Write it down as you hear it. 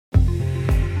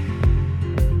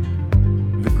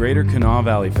Greater Kanawha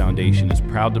Valley Foundation is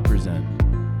proud to present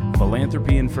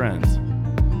Philanthropy and Friends,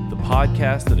 the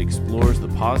podcast that explores the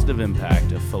positive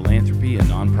impact of philanthropy and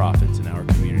nonprofits in our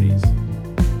communities.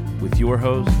 With your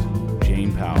host,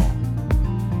 Jane Powell.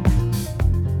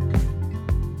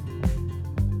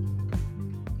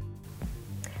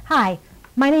 Hi,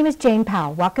 my name is Jane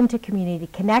Powell. Welcome to Community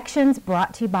Connections,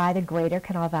 brought to you by the Greater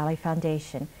Kanawha Valley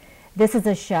Foundation. This is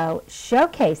a show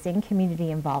showcasing community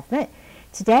involvement.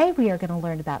 Today we are going to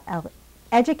learn about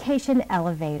education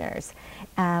elevators.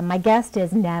 My guest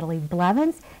is Natalie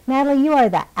Blevins. Natalie, you are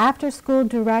the after-school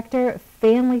director,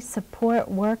 family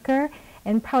support worker,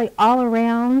 and probably all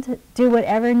around do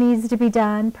whatever needs to be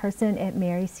done person at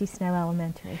Mary C. Snow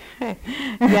Elementary.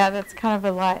 Yeah, that's kind of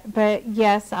a lot. But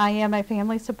yes, I am a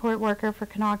family support worker for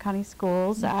Kanawha County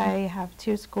Schools. Mm-hmm. I have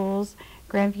two schools,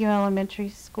 Grandview Elementary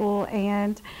School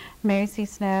and Mary C.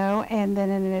 Snow. And then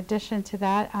in addition to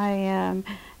that, I am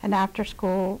an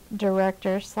after-school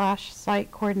director / site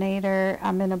coordinator.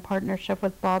 I'm in a partnership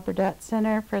with Bob Burdett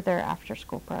Center for their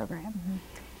after-school program. Mm-hmm.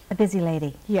 A busy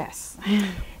lady. Yes.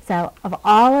 So of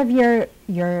all of your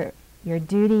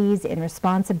duties and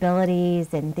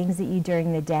responsibilities and things that you do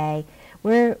during the day,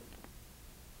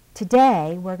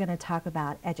 today we're going to talk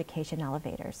about education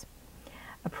elevators,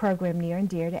 a program near and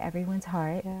dear to everyone's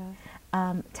heart.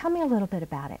 Yeah. Tell me a little bit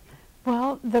about it.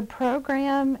 Well, the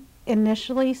program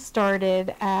initially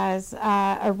started as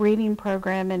a reading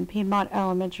program in Piedmont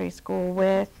Elementary School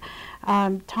with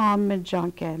Tom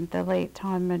Majunkin, the late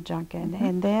Tom Majunkin. Mm-hmm.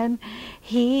 And then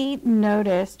he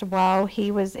noticed while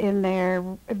he was in there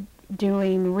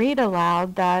doing read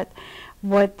aloud that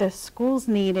what the schools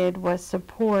needed was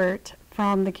support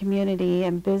from the community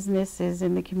and businesses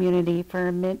in the community for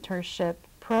a mentorship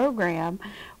program,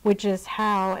 which is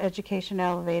how Education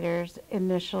Elevators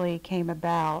initially came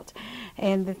about.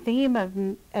 And the theme of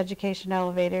Education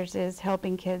Elevators is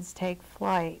helping kids take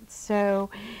flight.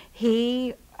 So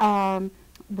he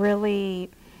really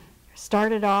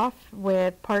started off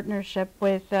with partnership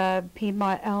with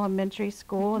Piedmont Elementary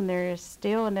School, and there is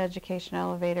still an Education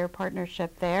Elevator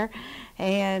partnership there,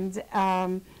 and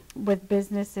with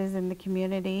businesses in the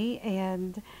community,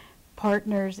 and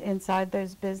partners inside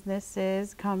those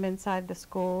businesses come inside the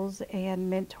schools and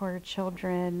mentor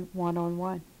children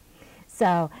one-on-one.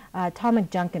 So Tom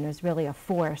McJunkin was really a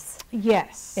force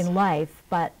in life,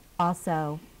 but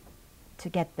also to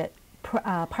get the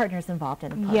partners involved in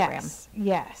the program.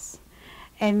 Yes.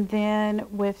 And then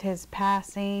with his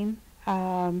passing,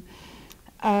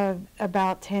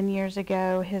 about 10 years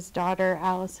ago, his daughter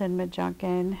Allison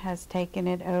Majunkin has taken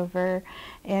it over,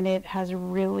 and it has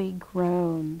really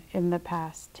grown in the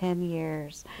past 10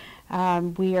 years.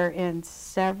 We are in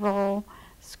several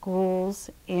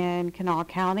schools in Kanawha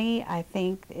County. I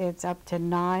think it's up to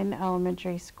 9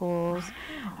 elementary schools.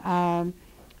 Wow.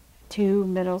 2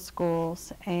 middle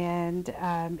schools, and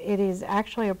it is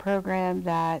actually a program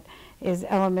that is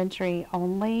elementary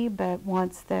only, but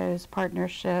once those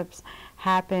partnerships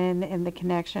happen and the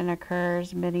connection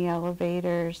occurs, many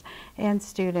elevators and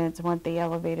students want the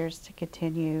elevators to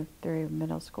continue through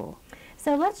middle school.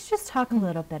 So let's just talk a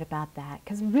little bit about that,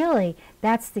 because really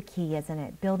that's the key, isn't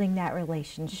it? Building that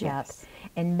relationship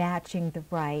and matching the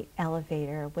right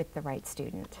elevator with the right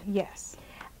student. Yes.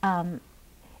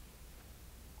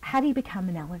 How do you become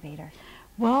an elevator?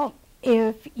 Well,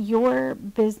 if your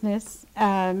business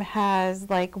has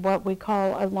like what we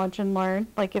call a lunch and learn,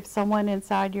 like if someone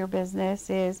inside your business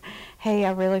is, hey,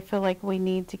 I really feel like we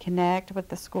need to connect with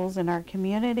the schools in our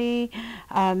community,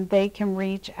 they can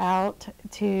reach out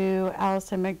to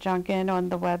Allison McJunkin on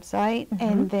the website, mm-hmm.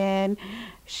 and then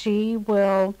she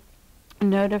will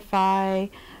notify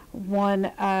one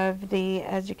of the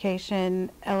education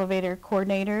elevator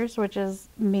coordinators, which is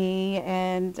me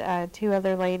and 2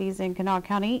 other ladies in Kanawha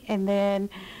County, and then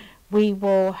we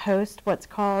will host what's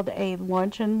called a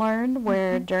lunch and learn,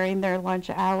 where mm-hmm. during their lunch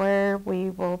hour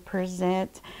we will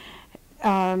present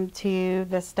to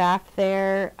the staff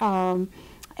there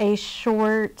a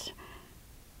short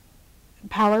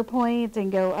PowerPoint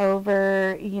and go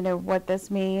over, what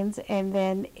this means, and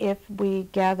then if we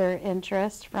gather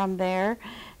interest from there,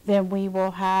 then we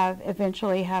will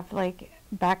eventually have like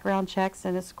background checks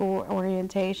and a school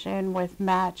orientation with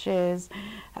matches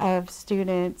of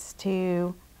students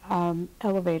to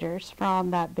elevators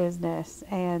from that business.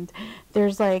 And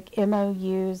there's like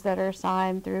MOUs that are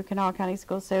signed through Kanawha County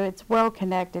Schools, so it's well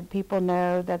connected. People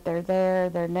know that they're there.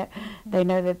 They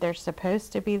know that they're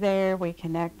supposed to be there. We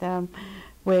connect them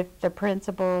with the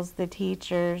principals, the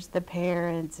teachers, the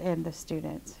parents, and the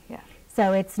students. Yeah.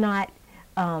 So it's not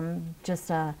just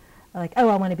like, oh,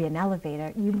 I want to be an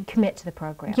elevator, you commit to the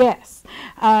program. Yes.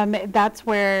 That's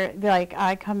where, like,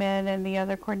 I come in and the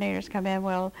other coordinators come in.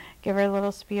 We'll give her a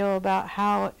little spiel about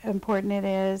how important it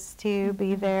is to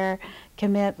be there,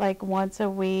 commit like once a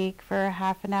week for a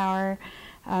half an hour,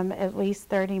 at least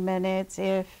 30 minutes,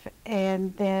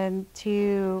 and then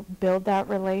to build that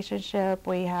relationship.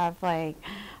 We have like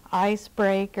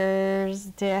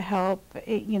icebreakers to help,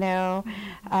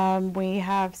 we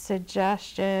have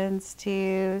suggestions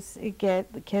to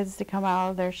get the kids to come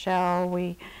out of their shell.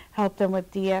 We help them with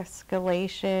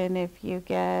de-escalation if you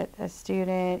get a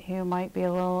student who might be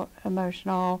a little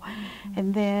emotional.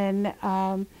 And then,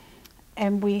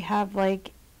 and we have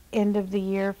like end of the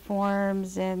year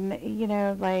forms and,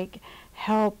 like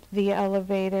help the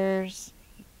elevators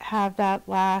have that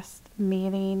last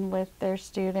meeting with their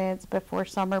students before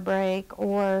summer break,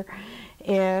 or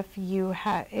if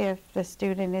the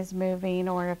student is moving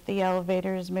or if the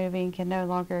elevator is moving, can no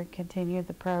longer continue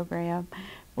the program.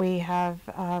 We have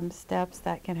steps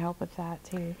that can help with that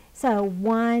too. So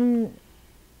one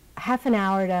half an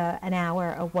hour to an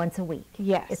hour or once a week.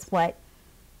 Yes. Is what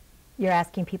you're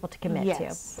asking people to commit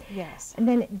to. Yes. And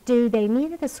then do they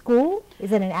meet at the school?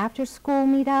 Is it an after school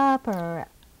meetup or?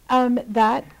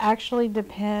 That actually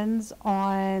depends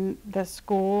on the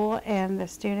school and the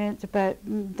students, but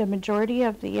the majority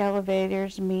of the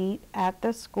elevators meet at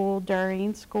the school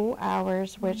during school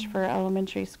hours, which for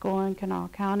elementary school in Kanawha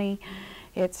County,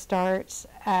 it starts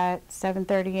at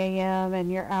 7:30 a.m. and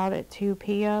you're out at 2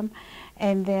 p.m.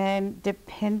 And then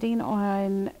depending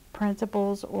on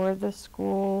principals or the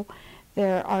school,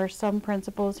 there are some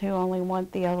principals who only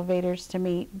want the elevators to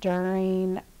meet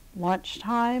during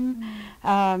lunchtime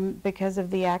because of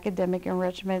the academic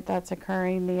enrichment that's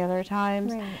occurring the other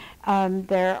times. Right.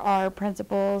 There are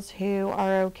principals who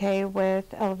are okay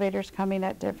with elevators coming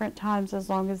at different times as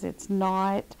long as it's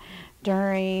not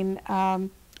during a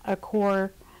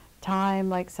core time,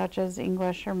 like such as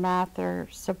English or math or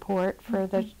support for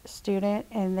the student.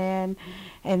 And then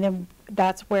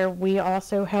that's where we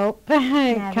also help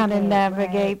kind of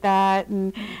navigate that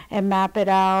and map it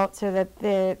out so that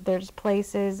there's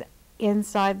places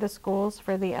inside the schools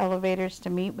for the elevators to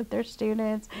meet with their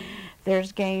students.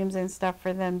 There's games and stuff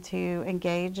for them to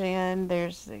engage in.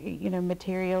 There's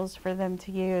materials for them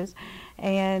to use,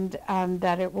 and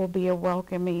that it will be a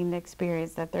welcoming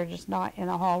experience, that they're just not in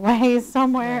a hallway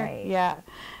somewhere. Right.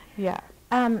 Yeah.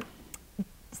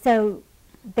 So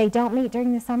they don't meet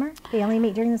during the summer? They only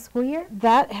meet during the school year?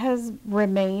 That has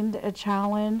remained a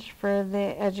challenge for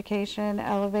the education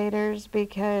elevators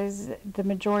because the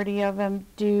majority of them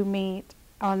do meet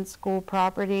on school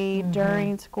property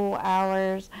during school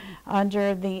hours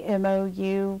under the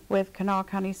MOU with Kanawha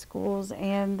County Schools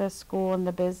and the school and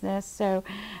the business. So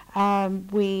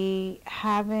we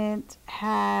haven't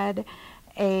had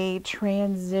a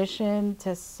transition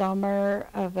to summer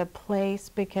of a place,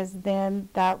 because then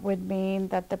that would mean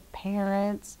that the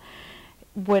parents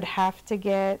would have to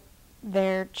get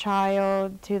their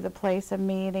child to the place of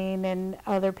meeting and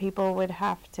other people would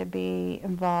have to be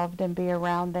involved and be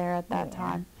around there at that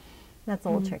time. That's a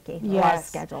little tricky. A lot of Yes.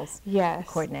 schedules. Yes.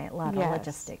 Coordinate a lot of Yes.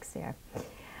 logistics there.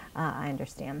 I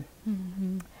understand.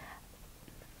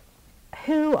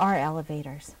 Who are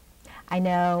elevators? I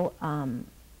know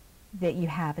that you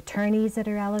have attorneys that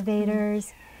are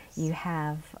elevators. You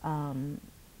have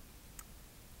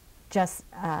just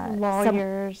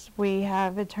lawyers, we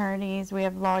have attorneys, we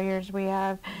have lawyers, we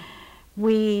have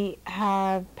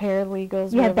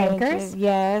paralegals. You have bankers?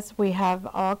 Yes, we have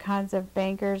all kinds of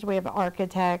bankers. We have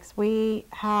architects. We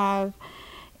have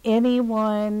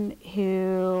anyone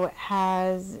who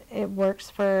works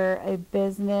for a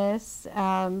business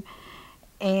and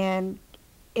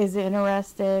is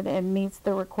interested and meets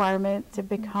the requirement to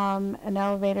become an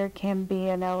elevator can be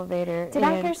an elevator. Did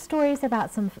I hear stories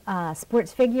about some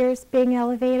sports figures being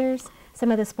elevators? Some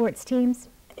of the sports teams?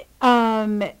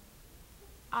 Who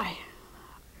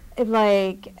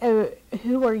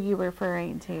are you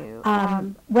referring to?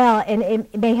 Well, and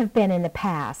it may have been in the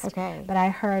past. Okay. But I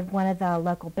heard one of the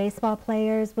local baseball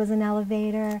players was an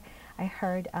elevator. I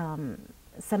heard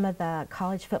some of the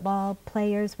college football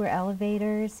players were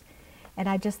elevators. And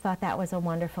I just thought that was a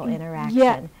wonderful interaction.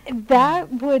 Yeah,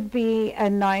 that would be a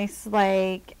nice,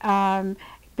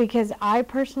 because I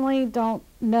personally don't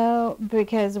know,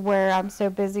 because where I'm so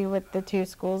busy with the two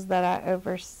schools that I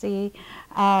oversee,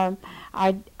 I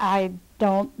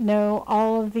don't know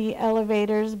all of the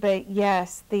elevators, but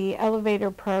yes, the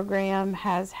elevator program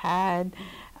has had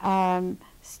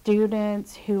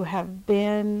students who have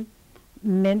been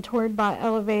mentored by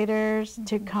elevators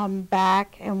to come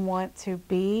back and want to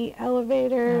be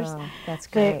elevators. Oh, that's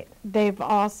great. They've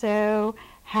also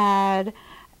had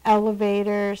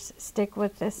elevators stick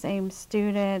with the same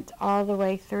student all the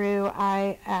way through.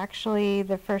 I actually,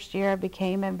 the first year I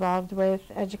became involved with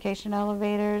education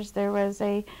elevators, there was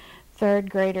a third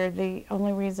grader. The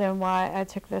only reason why I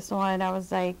took this one, I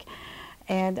was like,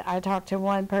 and I talked to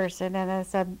one person and I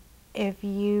said, if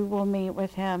you will meet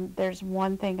with him, there's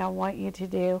one thing I want you to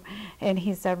do. And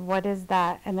he said, what is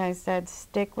that? And I said,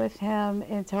 stick with him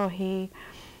until he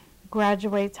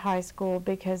graduates high school,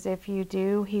 because if you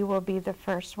do, he will be the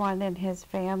first one in his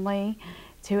family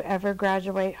to ever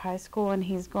graduate high school, and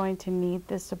he's going to need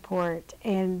the support.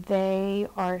 And they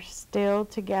are still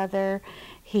together.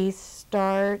 He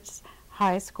starts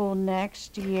high school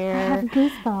next year. I have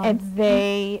goosebumps. And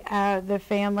they, the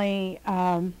family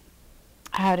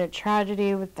had a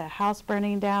tragedy with the house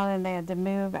burning down, and they had to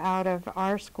move out of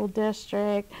our school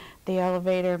district. The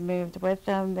elevator moved with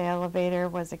them. The elevator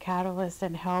was a catalyst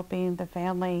in helping the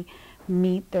family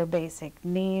meet their basic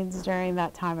needs during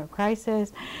that time of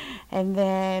crisis. And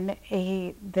then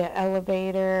the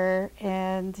elevator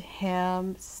and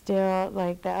him still,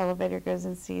 like, the elevator goes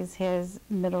and sees his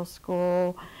middle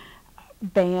school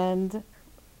band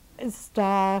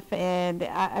stuff, and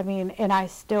I mean, and I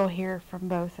still hear from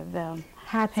both of them.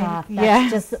 Hats off.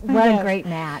 That's just what a great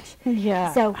match.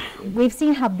 Yeah. So we've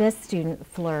seen how this student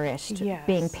flourished, Yes.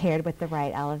 being paired with the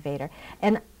right elevator.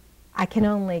 And I can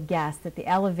only guess that the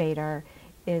elevator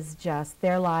is just,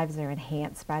 their lives are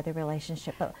enhanced by the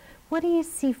relationship. But what do you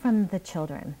see from the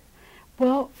children?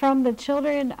 Well, from the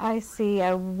children, I see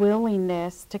a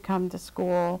willingness to come to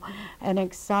school, an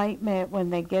excitement when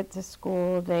they get to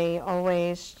school. They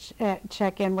always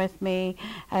check in with me,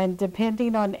 and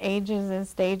depending on ages and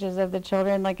stages of the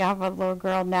children, like I have a little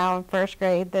girl now in first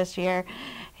grade this year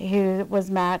who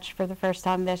was matched for the first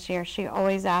time this year. She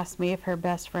always asks me if her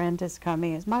best friend is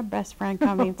coming. Is my best friend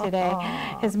coming today?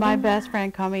 Is my best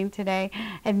friend coming today?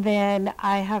 And then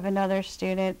I have another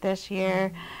student this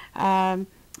year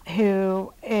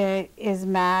who is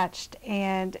matched,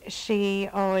 and she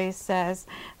always says,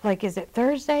 like, is it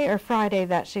Thursday or Friday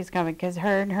that she's coming? Because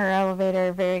her and her elevator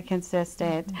are very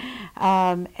consistent.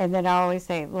 And then I always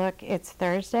say, look, it's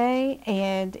Thursday,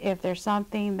 and if there's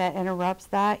something that interrupts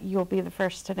that, you'll be the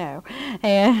first to know.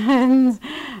 And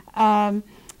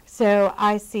so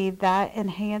I see that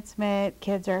enhancement.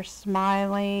 Kids are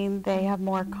smiling. They have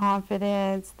more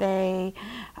confidence. They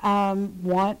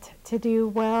want to do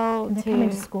well. And they're coming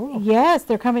to school. Yes,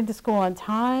 they're coming to school on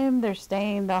time. They're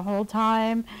staying the whole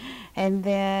time. And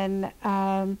then,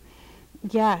 so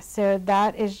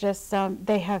that is just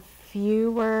they have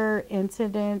fewer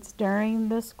incidents during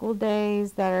the school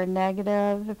days that are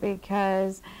negative,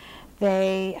 because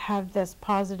they have this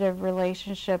positive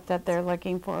relationship that they're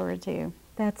looking forward to.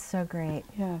 That's so great.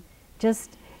 Yeah.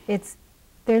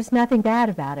 There's nothing bad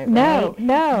about it, No, right?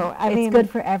 no. I mean, it's good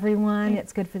for everyone.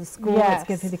 It's good for the school. Yes. It's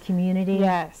good for the community.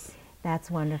 Yes.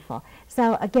 That's wonderful.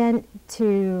 So again,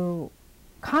 to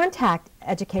contact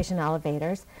Education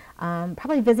Elevators,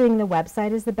 probably visiting the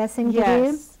website is the best thing to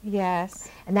do. Yes.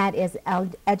 And that is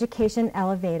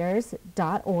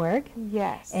educationelevators.org.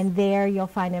 Yes. And there you'll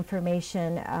find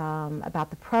information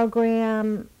about the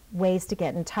program, ways to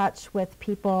get in touch with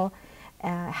people,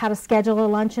 how to schedule a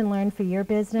lunch and learn for your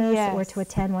business, Yes. or to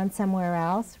attend one somewhere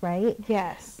else, right?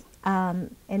 Yes.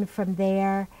 And from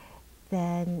there,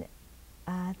 then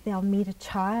they'll meet a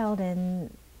child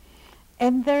and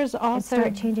there's also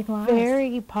start changing lives.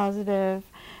 very positive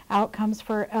outcomes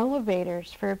for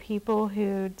elevators, for people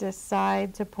who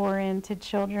decide to pour into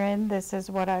children. This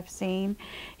is what I've seen.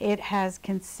 It has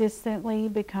consistently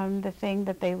become the thing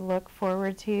that they look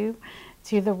forward to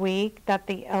the week, that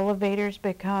the elevators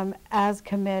become as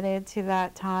committed to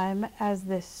that time as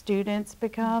the students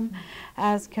become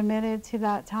as committed to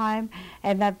that time,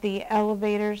 and that the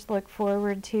elevators look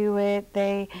forward to it.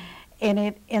 And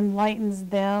it enlightens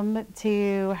them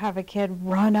to have a kid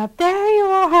run up, there you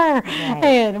are, Right.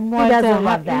 and Who doesn't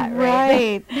love that,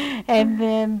 right? And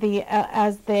then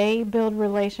as they build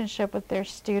relationship with their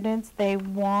students, they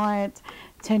want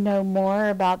to know more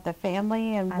about the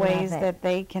family and I love ways it. that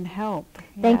they can help.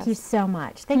 Thank you so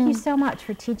much. Thank you so much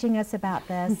for teaching us about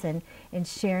this and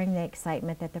sharing the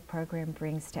excitement that the program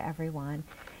brings to everyone.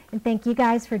 And thank you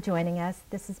guys for joining us.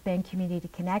 This has been Community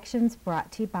Connections,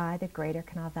 brought to you by the Greater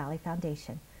Kanawha Valley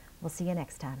Foundation. We'll see you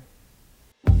next time.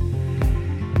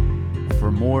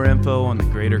 For more info on the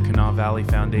Greater Kanawha Valley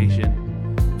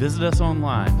Foundation, visit us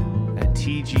online at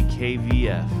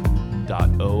tgkvf.org.